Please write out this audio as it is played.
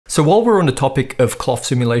So while we're on the topic of cloth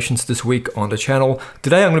simulations this week on the channel,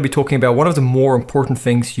 today I'm going to be talking about one of the more important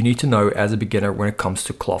things you need to know as a beginner when it comes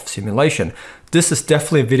to cloth simulation. This is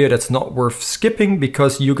definitely a video that's not worth skipping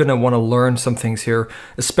because you're going to want to learn some things here,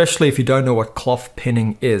 especially if you don't know what cloth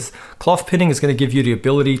pinning is. Cloth pinning is going to give you the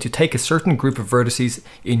ability to take a certain group of vertices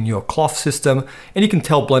in your cloth system, and you can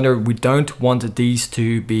tell Blender we don't want these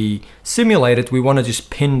to be simulated, we want to just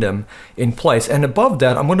pin them in place. And above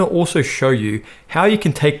that, I'm going to also show you how you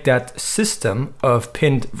can take that system of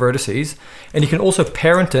pinned vertices and you can also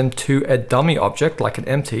parent them to a dummy object like an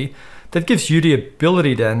empty that gives you the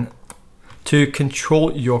ability then to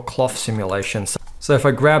control your cloth simulation. So if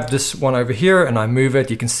I grab this one over here and I move it,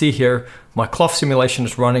 you can see here my cloth simulation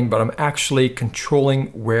is running, but I'm actually controlling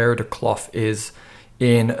where the cloth is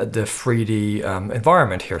in the 3D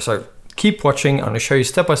environment here. So keep watching, I'm going to show you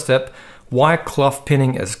step by step why cloth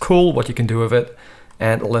pinning is cool, what you can do with it,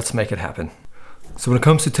 and let's make it happen. So when it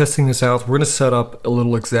comes to testing this out, we're going to set up a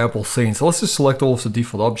little example scene. So let's just select all of the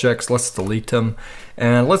default objects, let's delete them,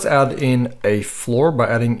 and let's add in a floor by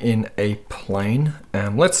adding in a plane.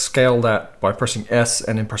 And let's scale that by pressing S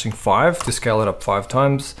and then pressing 5 to scale it up 5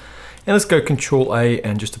 times. And let's go Control A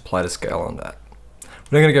and just apply the scale on that.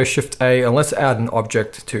 We're then going to go Shift A and let's add an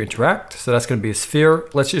object to interact. So that's going to be a sphere.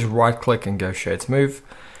 Let's just right click and go Shade Smooth.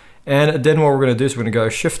 And then what we're going to do is we're going to go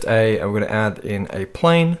Shift A and we're going to add in a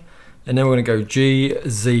plane. And then we're going to go G,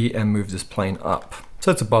 Z, and move this plane up. So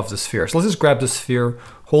it's above the sphere. So let's just grab the sphere,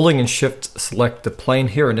 holding and Shift, select the plane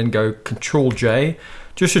here, and then go Control J,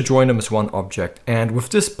 just to join them as one object. And with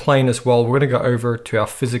this plane as well, we're going to go over to our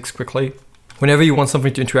physics quickly. Whenever you want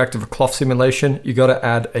something to interact with a cloth simulation, you got to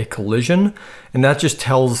add a collision, and that just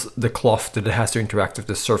tells the cloth that it has to interact with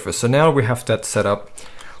the surface. So now we have that set up.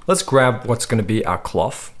 Let's grab what's going to be our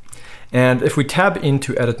cloth. And if we tab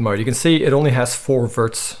into edit mode, you can see it only has 4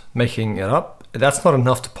 verts making it up. That's not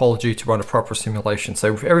enough topology to run a proper simulation.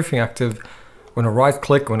 So with everything active, we're going to right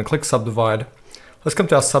click, we're going to click subdivide. Let's come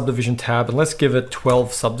to our subdivision tab and let's give it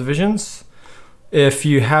 12 subdivisions. If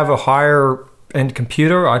you have a higher end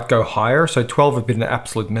computer, I'd go higher. So 12 would be an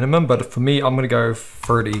absolute minimum, but for me, I'm going to go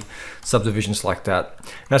 30 subdivisions like that.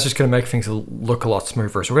 And that's just going to make things look a lot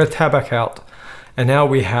smoother. So we're going to tab back out and now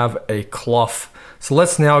we have a cloth. So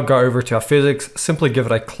let's now go over to our physics, simply give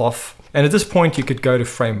it a cloth. And at this point, you could go to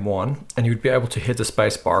frame 1 and you'd be able to hit the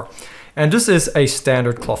space bar. And this is a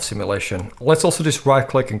standard cloth simulation. Let's also just right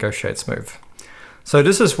click and go Shade Smooth. So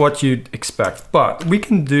this is what you'd expect, but we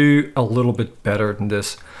can do a little bit better than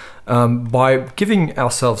this by giving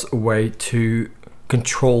ourselves a way to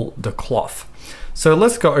control the cloth. So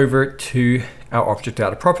let's go over to our object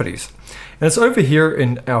data properties. And it's over here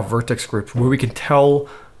in our vertex group where we can tell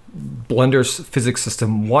Blender's physics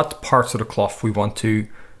system what parts of the cloth we want to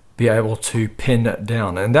be able to pin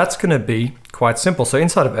down, and that's going to be quite simple. So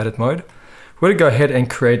inside of edit mode, we're going to go ahead and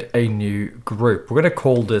create a new group. We're going to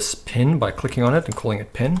call this pin by clicking on it and calling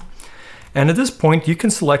it pin. And at this point you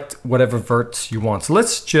can select whatever verts you want. So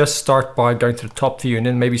let's just start by going to the top view and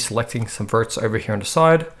then maybe selecting some verts over here on the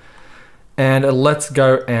side, and let's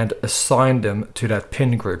go and assign them to that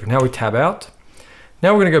pin group. Now we tab out.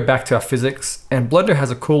 Now we're going to go back to our physics, and Blender has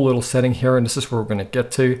a cool little setting here, and this is where we're going to get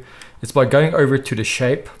to. It's by going over to the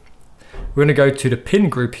shape. We're going to go to the pin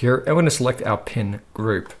group here, and we're going to select our pin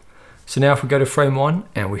group. So now if we go to frame 1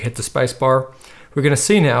 and we hit the space bar, we're going to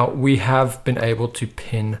see now we have been able to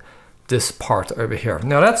pin this part over here.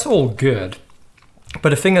 Now that's all good, but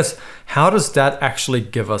the thing is, how does that actually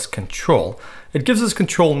give us control? It gives us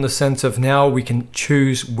control in the sense of now we can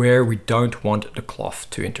choose where we don't want the cloth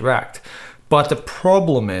to interact. But the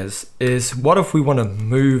problem is what if we want to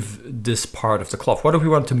move this part of the cloth? What if we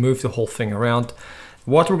want to move the whole thing around?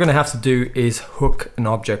 What we're going to have to do is hook an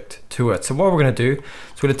object to it. So what we're going to do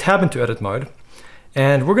is we're going to tab into edit mode,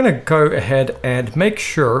 and we're going to go ahead and make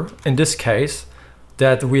sure, in this case,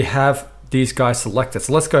 that we have these guys selected.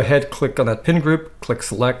 So let's go ahead, click on that pin group, click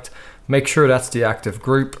select, make sure that's the active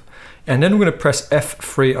group. And then we're going to press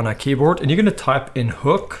F3 on our keyboard, and you're going to type in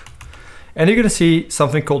hook. And you're going to see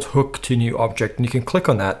something called hook to new object, and you can click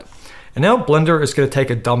on that. And now Blender is going to take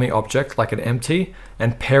a dummy object like an empty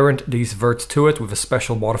and parent these verts to it with a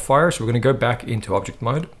special modifier. So we're going to go back into object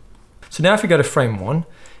mode. So now if you go to frame 1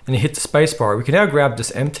 and you hit the space bar, we can now grab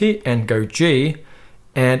this empty and go G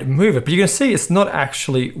and move it. But you're going to see it's not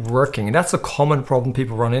actually working, and that's a common problem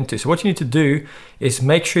people run into. So what you need to do is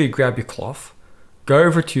make sure you grab your cloth, go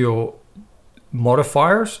over to your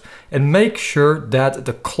modifiers, and make sure that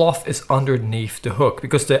the cloth is underneath the hook,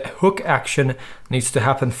 because the hook action needs to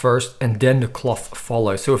happen first and then the cloth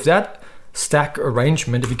follows. So if that stack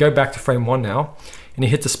arrangement, if you go back to frame 1 now, and you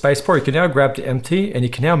hit the spacebar, you can now grab the empty, and you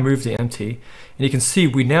can now move the empty, and you can see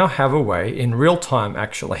we now have a way, in real time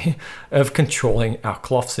actually, of controlling our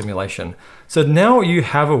cloth simulation. So now you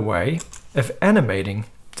have a way of animating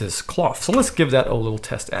this cloth. So let's give that a little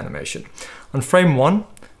test animation. On frame 1,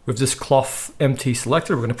 with this cloth empty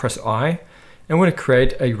selected, we're going to press I, and we're going to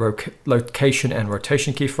create a location and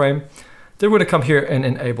rotation keyframe. Then we're going to come here and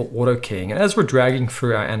enable auto keying. And as we're dragging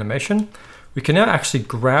through our animation, we can now actually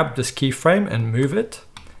grab this keyframe and move it,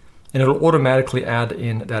 and it'll automatically add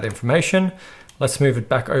in that information. Let's move it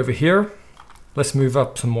back over here. Let's move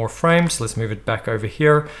up some more frames. Let's move it back over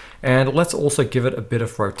here, and let's also give it a bit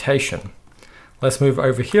of rotation. Let's move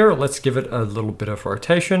over here. Let's give it a little bit of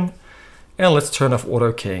rotation, and let's turn off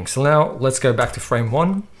auto keying. So now let's go back to frame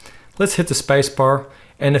 1. Let's hit the space bar,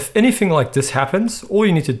 and if anything like this happens, all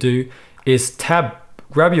you need to do is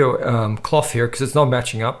grab your cloth here because it's not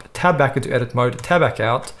matching up, tab back into edit mode, tab back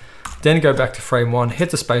out, then go back to frame 1, hit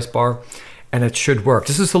the space bar, and it should work.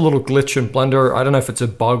 This is a little glitch in Blender. I don't know if it's a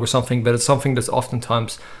bug or something, but it's something that's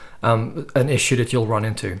oftentimes an issue that you'll run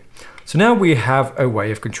into. So now we have a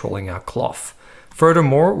way of controlling our cloth.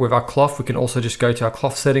 Furthermore, with our cloth, we can also just go to our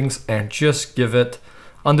cloth settings and just give it,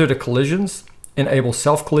 under the collisions, enable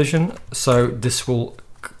self collision, so this will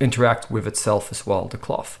interact with itself as well, the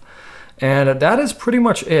cloth. And that is pretty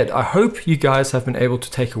much it. I hope you guys have been able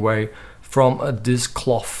to take away from this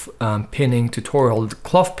cloth pinning tutorial. The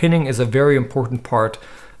cloth pinning is a very important part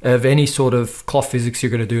of any sort of cloth physics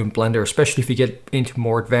you're going to do in Blender, especially if you get into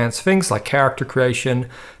more advanced things like character creation,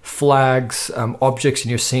 flags, objects in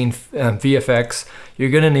your scene, VFX.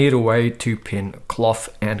 You're going to need a way to pin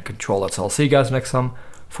cloth and control it. So I'll see you guys next time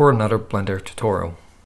for another Blender tutorial.